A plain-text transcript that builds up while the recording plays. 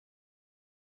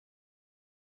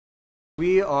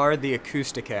We are the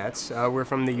acoUstiKats. We're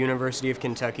from the University of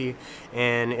Kentucky,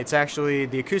 and it's actually,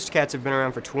 the acoUstiKats have been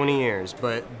around for 20 years,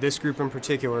 but this group in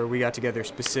particular, we got together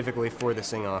specifically for the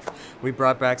sing-off. We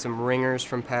brought back some ringers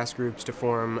from past groups to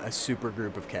form a super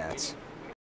group of cats.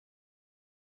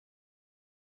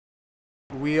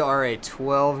 We are a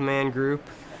 12-man group.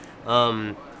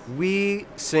 We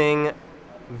sing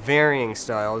varying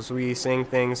styles. We sing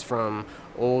things from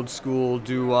old school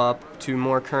doo-wop to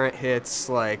more current hits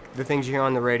like the things you hear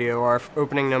on the radio. Our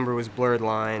opening number was Blurred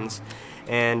Lines.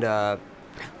 And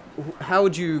how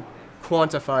would you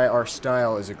quantify our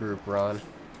style as a group, Ron?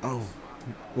 Oh,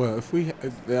 well, if we,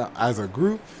 as a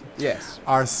group, yes,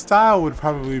 our style would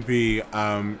probably be,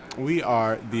 we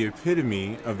are the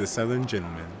epitome of the Southern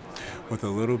gentleman, with a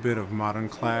little bit of modern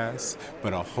class,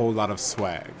 but a whole lot of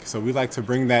swag. So we like to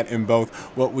bring that in both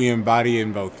what we embody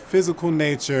in both physical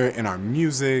nature, in our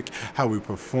music, how we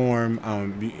perform,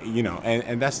 you know,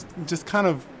 and that's just kind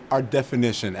of our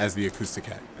definition as the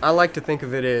acoUstiKat. I like to think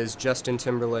of it as Justin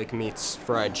Timberlake meets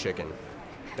fried chicken.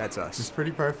 That's us. It's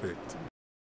pretty perfect.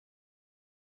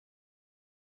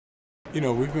 You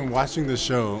know, we've been watching the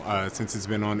show since it's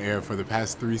been on air for the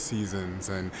past 3 seasons,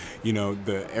 and you know,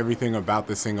 everything about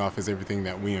the sing-off is everything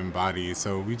that we embody.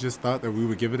 So we just thought that we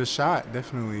would give it a shot,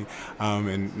 definitely.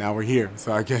 And now we're here,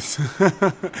 so I guess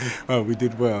we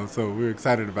did well. So we're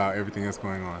excited about everything that's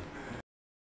going on.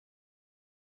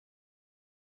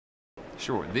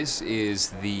 Sure, this is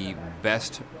the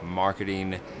best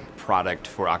marketing product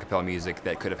for a cappella music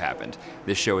that could have happened.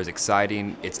 This show is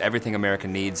exciting. It's everything America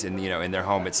needs in their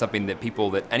home. It's something that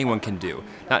anyone can do.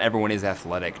 Not everyone is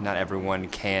athletic. Not everyone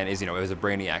is a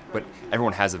brainiac, but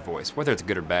everyone has a voice, whether it's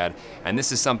good or bad. And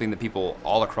this is something that people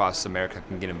all across America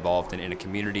can get involved in a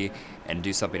community and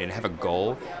do something and have a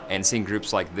goal. And seeing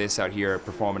groups like this out here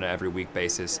perform on an every week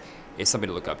basis is something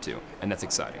to look up to, and that's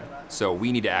exciting. So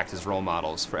we need to act as role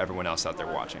models for everyone else out there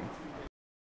watching.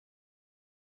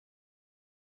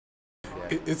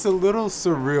 It's a little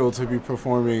surreal to be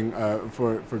performing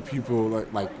for people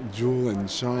like Jewel and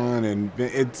Sean, and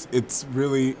it's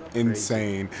really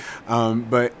insane.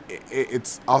 But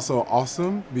it's also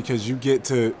awesome because you get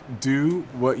to do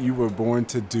what you were born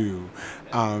to do,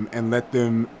 and let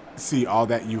them see all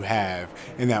that you have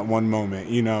in that one moment,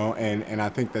 you know, and I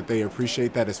think that they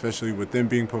appreciate that, especially with them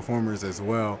being performers as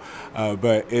well.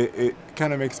 But it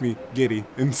kind of makes me giddy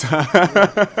inside.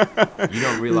 You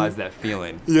don't realize that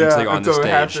fefeeling yeah, until you're on the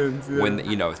stage. Happens, yeah.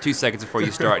 When 2 seconds before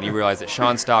you start, and you realize that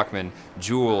Sean Stockman,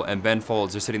 Jewel, and Ben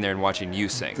Folds are sitting there and watching you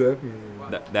sing.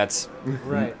 Definitely. That's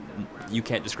right. You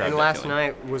can't describe and that last feeling.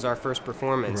 night was our first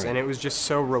performance, right. And it was just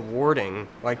so rewarding,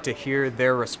 like, to hear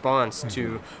their response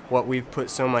to what we've put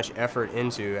so much effort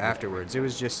into afterwards. It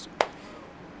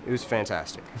was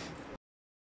fantastic.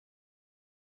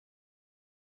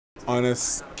 On a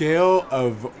scale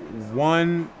of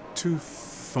 1 to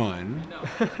fun,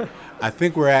 I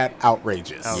think we're at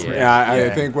outrageous. I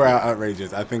think we're at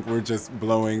outrageous. I think we're just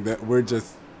we're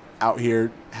just out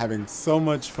here having so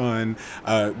much fun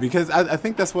because I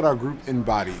think that's what our group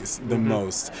embodies the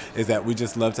most, is that we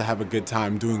just love to have a good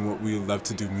time doing what we love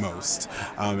to do most,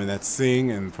 and that's sing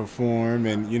and perform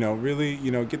and really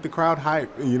get the crowd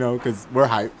hyped, because we're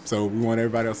hyped, so we want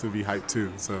everybody else to be hyped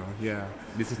too. So yeah,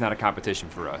 this is not a competition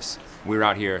for us. We're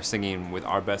out here singing with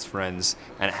our best friends,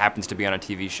 and it happens to be on a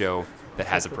TV show that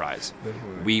has a prize.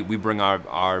 We bring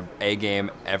our A game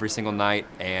every single night,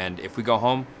 and if we go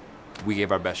home, we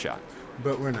gave our best shot.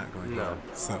 But we're not going no. home,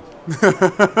 so.